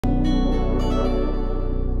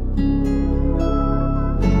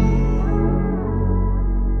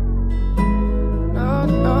No,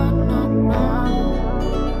 no, no, no.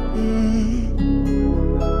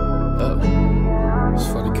 It's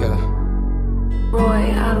for the killer.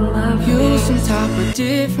 Roy, I love you. You some type of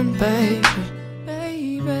different, baby.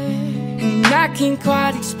 And I can't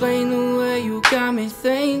quite explain the way you got me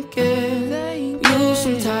thinking. You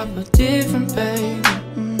some type of different, baby.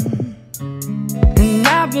 And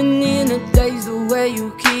I've been in the days the way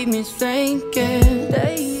you keep me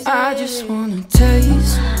thinking. I just wanna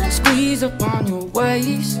taste, squeeze up on your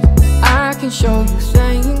waist. I can show you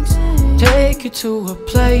things, take you to a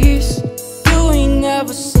place you ain't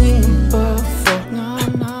never seen before. No,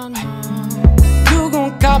 no, no. You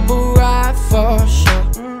gon' cop a ride for sure.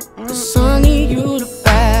 Cause honey, you the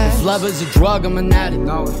best. If love is a drug, I'm an addict.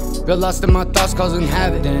 Got lost in my thoughts, causing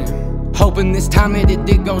havoc. Hoping this time it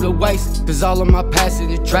did go to waste. Cause all of my past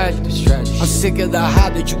is tragic. I'm sick of the high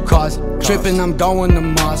that you cause. Tripping, I'm going to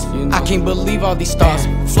Mars. I can't believe all these stars.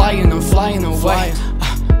 Flying, I'm flying away.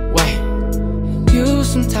 Wait. You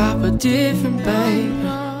some type of different, baby.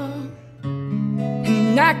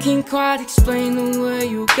 And I can't quite explain the way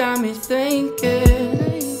you got me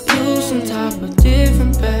thinking. You some type of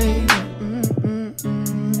different, baby.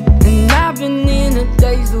 And I've been in the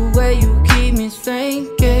days the way you keep me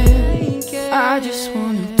thinking. I just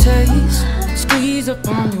wanna taste, squeeze up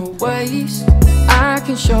on your waist. I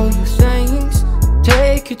can show you things,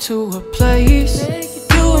 take you to a place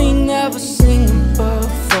you ain't never seen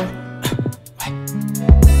before.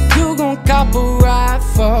 You gon' cop a ride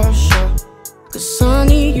for sure. Cause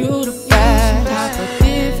honey, you the best. Type of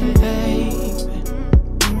different, baby.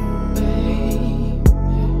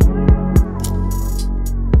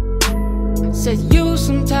 Said you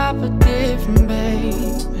some type of different,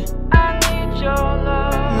 baby. I need your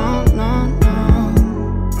love. No, no, no.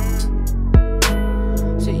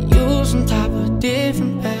 Said you some type of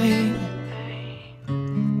different, baby.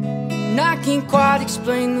 And I can't quite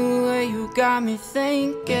explain the way you got me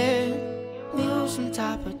thinking. You some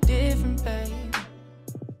type of different, baby.